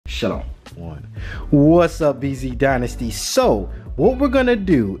Shalom. What's up, BZ Dynasty? So what we're gonna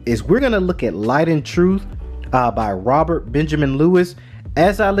do is we're gonna look at Light and Truth by Robert Benjamin Lewis.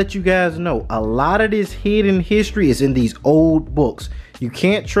 As I let you guys know, a lot of this hidden history is in these old books. You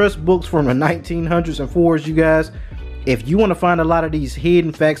can't trust books from the 1900s and 4s, you guys. If you want to find a lot of these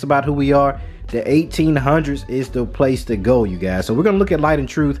hidden facts about who we are, the 1800s is the place to go, you guys. So we're gonna look at Light and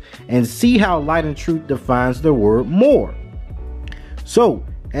Truth and see how Light and Truth defines the word more. So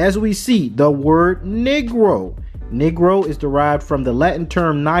as we see, the word Negro. Negro is derived from the Latin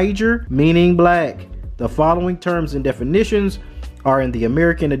term Niger, meaning black. The following terms and definitions are in the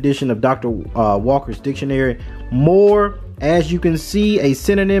American edition of Dr. Walker's dictionary. More, as you can see, a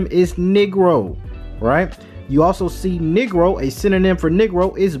synonym is Negro, right? You also see Negro, a synonym for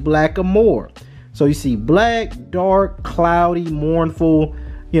Negro is blackamoor. So you see black, dark, cloudy, mournful,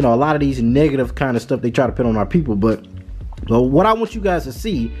 you know, a lot of these negative kind of stuff they try to put on our people. But what I want you guys to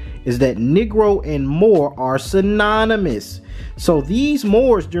see is that Negro and Moor are synonymous. So these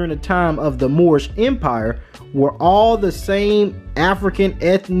Moors during the time of the Moorish Empire were all the same African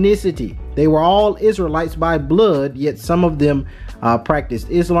ethnicity. They were all Israelites by blood, yet some of them practiced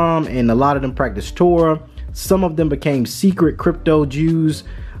Islam and a lot of them practiced Torah. Some of them became secret crypto Jews.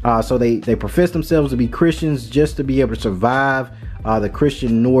 So they professed themselves to be Christians just to be able to survive the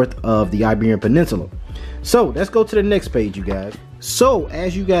Christian north of the Iberian Peninsula. So let's go to the next page, you guys. So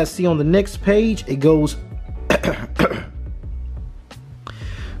as you guys see on the next page, it goes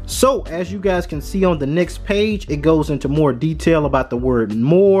so as you guys can see on the next page, it goes into more detail about the word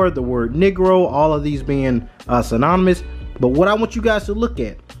Moor, the word Negro, all of these being synonymous. But what I want you guys to look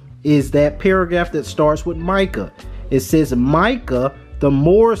at is that paragraph that starts with Micah. It says Micah the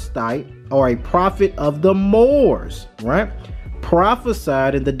Moorstite, or a prophet of the Moors, right,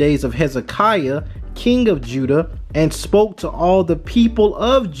 prophesied in the days of Hezekiah, king of Judah, and spoke to all the people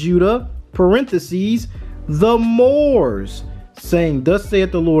of Judah, parentheses, the Moors, saying, thus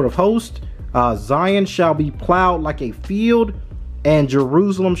saith the Lord of hosts, Zion shall be plowed like a field, and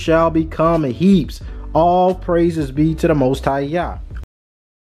Jerusalem shall become heaps. All praises be to the Most High Yah.